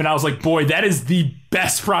life. And I was like, boy, that is the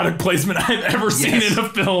best product placement I've ever seen in a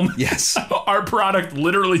film. Yes. Our product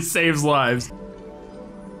literally saves lives.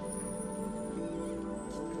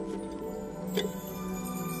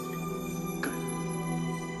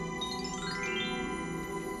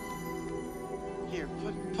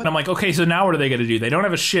 And I'm like, okay, so now what are they going to do? They don't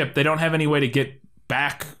have a ship. They don't have any way to get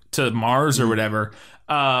back to Mars or whatever.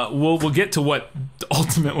 We'll get to what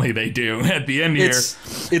ultimately they do at the end here.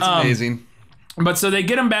 It's amazing. But so they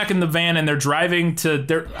get him back in the van, and they're driving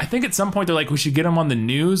to. I think at some point they're like, we should get him on the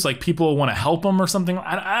news. Like, people want to help him or something.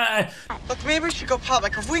 Look, maybe we should go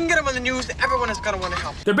public. If we can get him on the news, everyone is gonna want to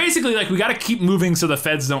help. They're basically like, we got to keep moving so the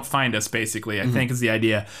feds don't find us. Basically, I think is the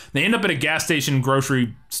idea. They end up at a gas station,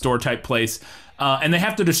 grocery store type place. And they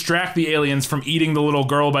have to distract the aliens from eating the little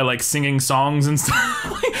girl by like singing songs and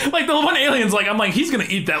stuff. Like the one alien's like, I'm like, he's gonna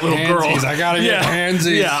eat that little girl. I gotta get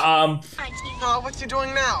handsies. Yeah. What's he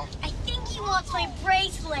doing now? I think he wants my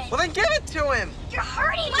bracelet. Well, then give it to him. You're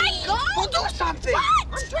hurting me. God. We'll do something.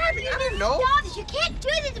 What? I'm driving. I didn't know. Stop, you can't do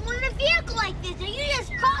this when we're in a vehicle like this. And you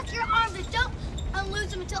just cross your arms and don't unloose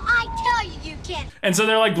them until I tell you can. And so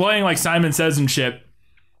they're like playing like Simon Says and shit.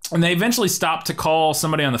 And they eventually stop to call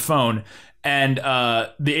somebody on the phone. And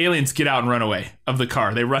the aliens get out and run away of the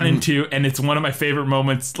car. They run into, and it's one of my favorite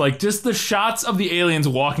moments. Like, just the shots of the aliens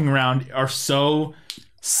walking around are so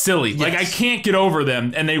silly. Yes. Like, I can't get over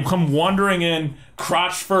them. And they come wandering in,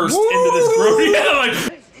 crotch first, into this group. Yeah, like...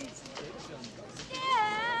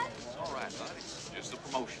 All right, buddy. Just a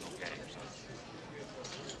promotional game.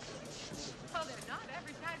 Oh, they're not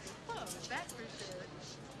every type of clothes, that's for sure.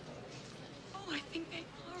 Oh, I think they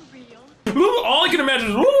are real. All I can imagine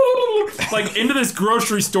is like into this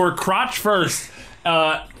grocery store, crotch first,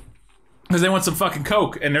 because they want some fucking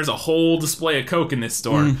Coke, and there's a whole display of Coke in this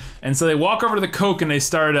store. And so they walk over to the Coke and they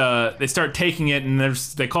start taking it, and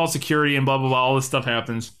they call security and blah blah blah. All this stuff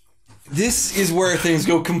happens. This is where things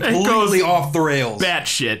go completely off the rails.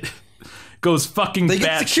 Batshit. Goes fucking. They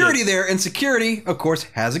get security there, and security, of course,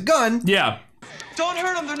 has a gun. Yeah. Don't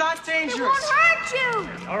hurt them. They're not dangerous. It won't hurt you.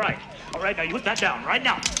 All right, now you put that down right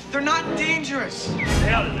now. They're not dangerous. Stay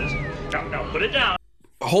out of this. Now put it down.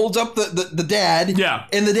 Holds up the dad. Yeah.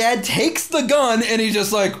 And the dad takes the gun, and he's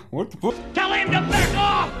just like, what the fuck? Tell him to back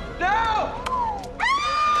off! No!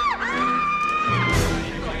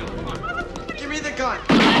 Give me the gun.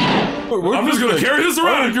 I'm just gonna carry this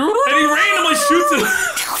around. And he randomly shoots it.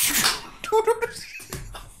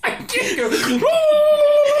 I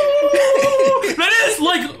That is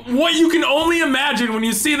like what you can only imagine when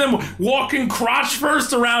you see them walking crotch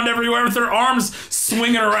first around everywhere with their arms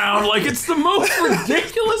swinging around. Like, it's the most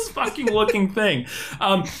ridiculous fucking looking thing.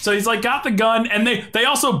 So he's like got the gun, and they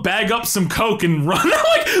also bag up some coke and run.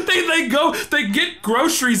 Like they get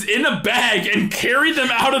groceries in a bag and carry them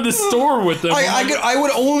out of the store with them. I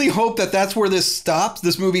would only hope that that's where this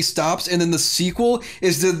movie stops, and then the sequel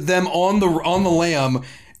is to them on the lam,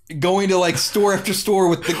 going to like store after store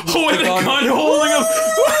with the gun holding them.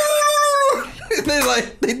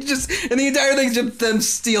 And the entire thing's just them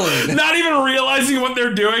stealing. Not even realizing what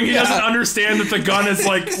they're doing. He doesn't understand that the gun is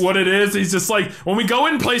like what it is. He's just like, when we go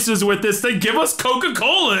in places with this, they give us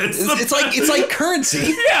Coca-Cola. It's like currency.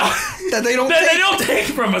 Yeah. That they don't take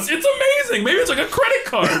from us. It's amazing. Maybe it's like a credit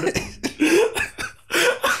card.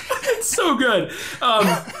 It's so good.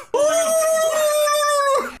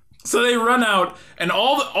 So they run out, and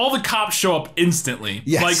all the cops show up instantly.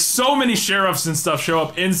 Yes. Like, so many sheriffs and stuff show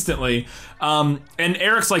up instantly. And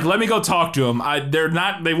Eric's like, let me go talk to him.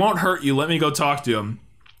 They won't hurt you. Let me go talk to him.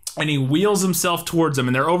 And he wheels himself towards them,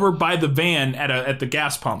 and they're over by the van at the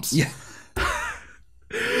gas pumps. Yeah.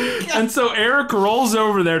 And so Eric rolls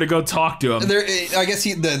over there to go talk to him. I guess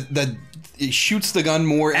he shoots the gun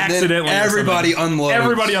more, and accidentally, then everybody unloads.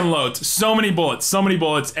 Everybody unloads. So many bullets,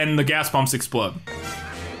 and the gas pumps explode.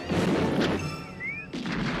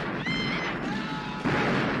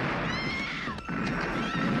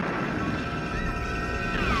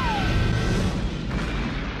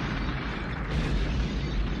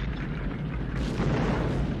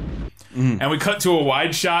 And we cut to a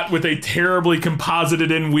wide shot with a terribly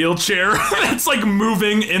composited in wheelchair that's like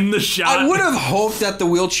moving in the shot. I would have hoped that the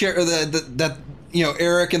wheelchair, or that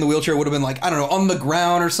Eric in the wheelchair would have been like, I don't know, on the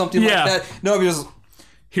ground or something like that. No, because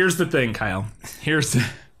here's the thing, Kyle. Here's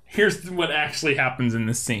what actually happens in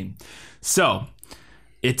this scene. So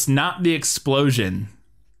it's not the explosion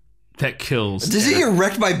that kills. Does he get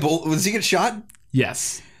wrecked by bullet? Does he get shot?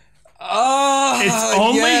 Yes.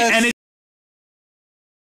 It's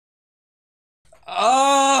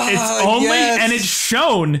and it's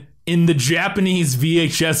shown in the Japanese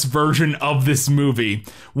VHS version of this movie.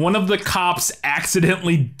 One of the cops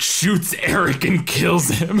accidentally shoots Eric and kills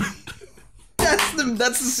him. That's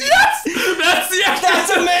the scene. Yes!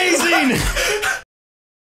 That's amazing.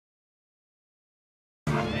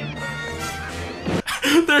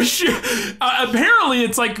 Apparently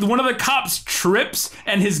it's like one of the cops trips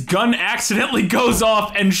and his gun accidentally goes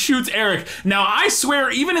off and shoots Eric. Now I swear,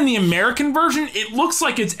 even in the American version, it looks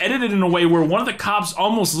like it's edited in a way where one of the cops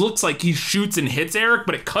almost looks like he shoots and hits Eric,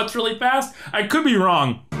 but it cuts really fast. I could be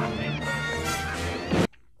wrong.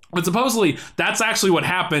 But supposedly that's actually what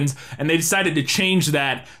happens, and they decided to change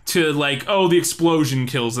that to like, oh, the explosion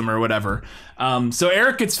kills him or whatever. So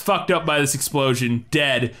Eric gets fucked up by this explosion,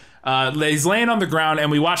 dead. He's laying on the ground,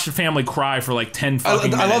 and we watch the family cry for like 10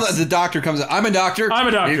 fucking minutes. I love that the doctor comes out. I'm a doctor.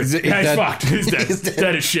 He's fucked. He's dead. He's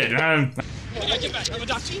dead as shit. Get back. I'm a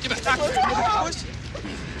doctor. Get back. It's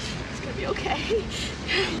gonna be okay.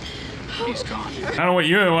 He's gone. I don't know what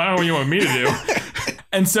you want me to do.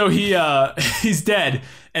 And so he's dead,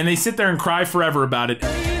 and they sit there and cry forever about it.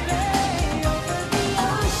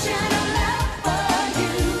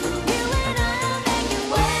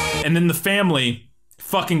 And then the family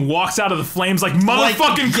fucking walks out of the flames like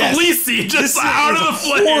motherfucking Khaleesi, just out of the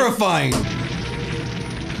flames. Horrifying.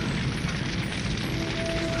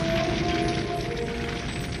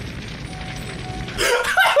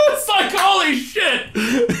 It's like, holy shit.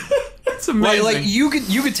 It's amazing. Like you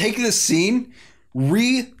could take this scene,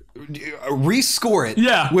 rescore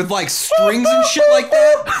it, with like strings and shit like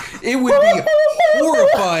that. It would be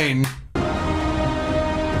horrifying.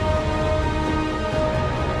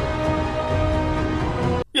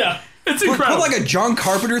 Yeah, it's incredible. Put like a John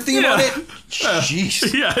Carpenter theme on it.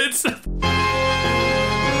 Jeez. Yeah, it's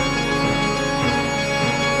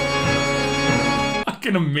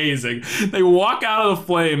fucking amazing. They walk out of the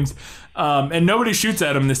flames, and nobody shoots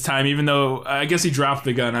at him this time, even though I guess he dropped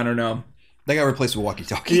the gun. I don't know. They got replaced with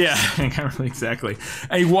walkie-talkies. Yeah, exactly.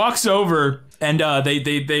 And he walks over, and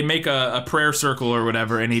they make a prayer circle or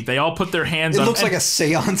whatever, and they all put their hands on. It looks like a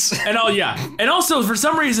seance. And also for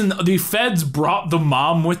some reason the feds brought the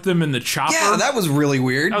mom with them in the chopper. Yeah, that was really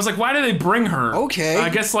weird. I was like, why do they bring her? Okay. I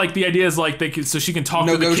guess like the idea is like so she can talk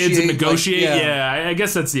to the kids and negotiate. Like, yeah, I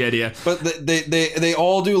guess that's the idea. But they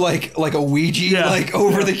all do like a Ouija like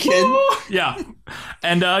over the kid. Yeah,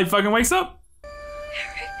 and he fucking wakes up.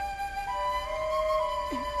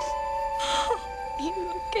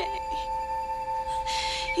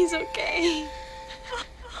 He's okay.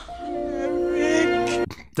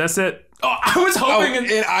 That's it. Oh, I was hoping,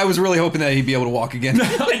 and I was really hoping that he'd be able to walk again.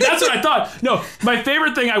 That's what I thought. No, my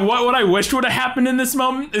favorite thing, what I wished would have happened in this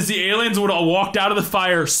moment is the aliens would have all walked out of the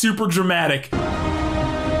fire, super dramatic.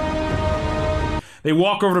 They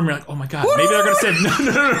walk over to me like, oh my god, maybe they're gonna say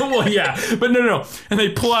no. Well, yeah, but no. And they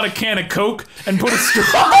pull out a can of Coke and put a straw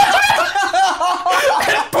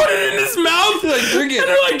and put it in his mouth. They're like, drink it. And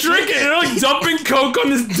they're like drinking. They're like dumping Coke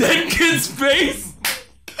on this dead kid's face.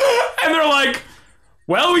 And they're like,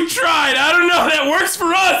 well, we tried. I don't know. That works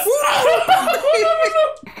for us. And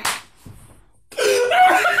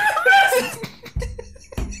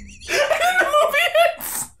then the movie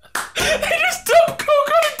ends. They just dump Coke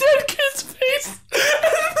on a dead kid's face. And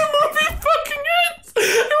then the movie fucking ends. It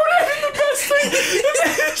would have been the best thing in the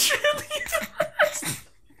history of the universe.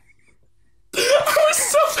 I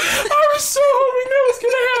was so hoping that was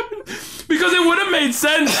gonna happen. Because it would have made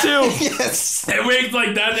sense too. Yes. It made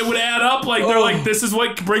like that, it would add up. Like they're like, this is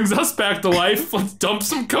what brings us back to life. Let's dump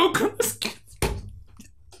some Coke on this kid.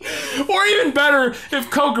 Or even better, if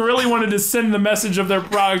Coke really wanted to send the message of their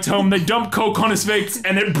product home, they dump Coke on his face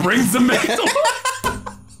and it brings them back to life.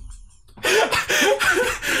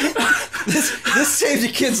 This saved a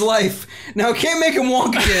kid's life. Now it can't make him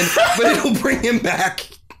walk again, but it'll bring him back.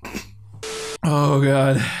 Oh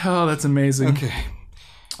god. Oh, that's amazing.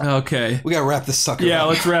 Okay. We gotta wrap this sucker up. Yeah,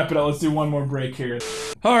 let's wrap it up. Let's do one more break here.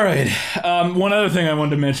 All right. One other thing I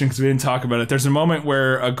wanted to mention, because we didn't talk about it. There's a moment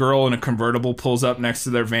where a girl in a convertible pulls up next to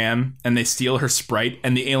their van, and they steal her Sprite,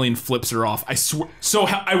 and the alien flips her off. I swear. So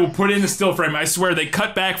I will put it in the still frame. I swear they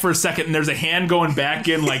cut back for a second, and there's a hand going back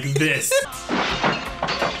in like this.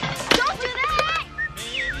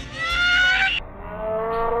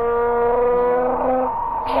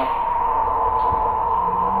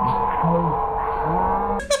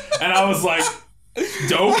 And I was like,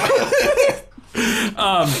 dope.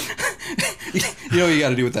 You know what you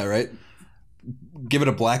gotta do with that, right? Give it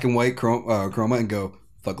a black and white chroma and go,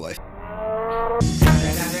 fuck life.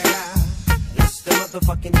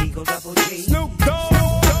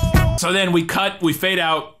 So then we cut, we fade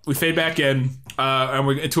out, we fade back in, and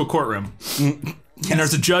we're into a courtroom. Yes. And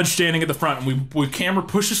there's a judge standing at the front, and we camera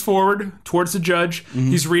pushes forward towards the judge.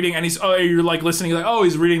 He's reading, and you're like listening, like, oh,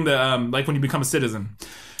 he's reading the, like when you become a citizen.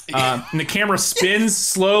 And the camera spins,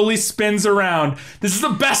 slowly spins around. This is the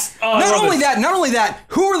best. Oh, not only that,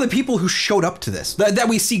 who are the people who showed up to this that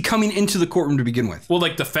we see coming into the courtroom to begin with? Well,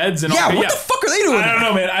 like the feds and all. Yeah, what the fuck are they doing? I don't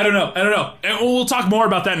know, man. I don't know. And we'll talk more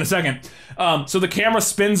about that in a second. So the camera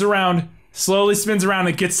spins around, slowly spins around,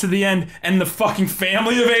 it gets to the end, and the fucking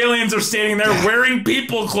family of aliens are standing there wearing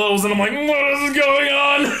people clothes, and I'm like, what is going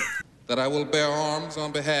on? That I will bear arms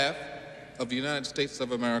on behalf of the United States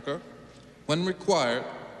of America when required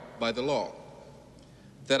by the law.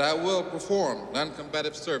 That I will perform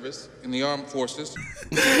non-combative service in the armed forces.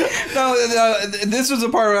 No, this was the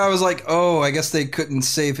part where I was like, oh, I guess they couldn't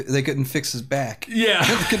fix his back. Yeah.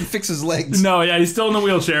 They couldn't fix his legs. No, yeah, he's still in the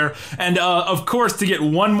wheelchair. And of course, to get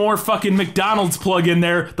one more fucking McDonald's plug in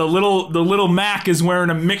there, the little Mac is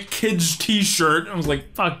wearing a McKids t-shirt. I was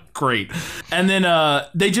like, fuck, great. And then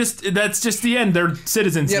that's just the end. They're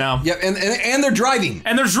citizens now. Yep, and they're driving.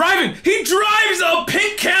 And they're driving. He drives a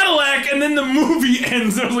pink Cadillac, and then the movie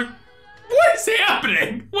ends. I was like, what is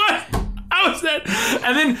happening? What? How is that?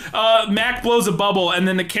 And then Mac blows a bubble, and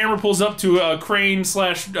then the camera pulls up to a crane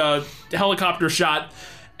 / helicopter shot,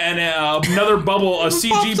 and another bubble, a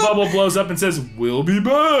CG bubble blows up and says, we'll be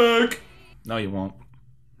back. No, you won't.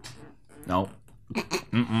 No.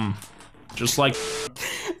 Mm-mm. Just like...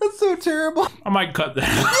 That's so terrible. I might cut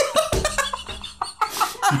that.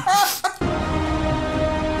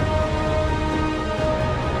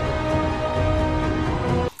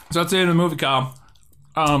 So that's the end of the movie, Kyle.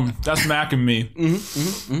 That's Mac and me.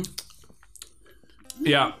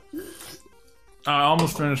 Yeah. I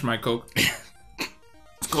almost finished my Coke.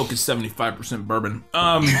 Coke is 75% bourbon.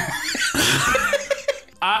 I'm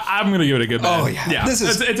gonna give it a good bad. Oh yeah. It's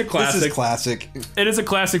a classic. This is classic. It is a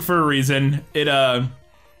classic for a reason.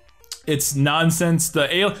 It's nonsense.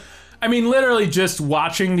 I mean, literally just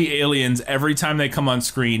watching the aliens every time they come on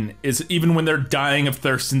screen is, even when they're dying of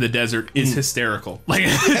thirst in the desert, is hysterical. Like,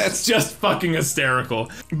 it's just fucking hysterical.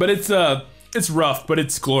 But it's rough, but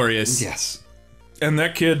it's glorious. Yes. And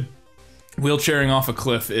that kid wheelchairing off a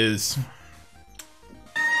cliff is...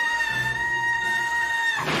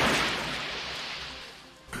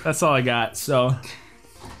 That's all I got, so...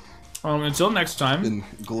 until next time. Been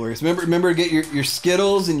glorious. Remember to get your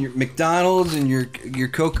Skittles and your McDonald's and your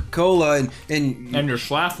Coca-cola and your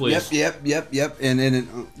Schlafly's. Yep.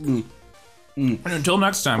 And until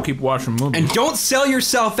next time, keep watching movies. And don't sell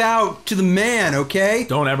yourself out to the man, okay?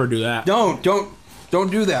 Don't ever do that. Don't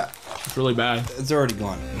do that. It's really bad. It's already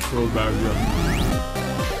gone. It's really bad, yeah.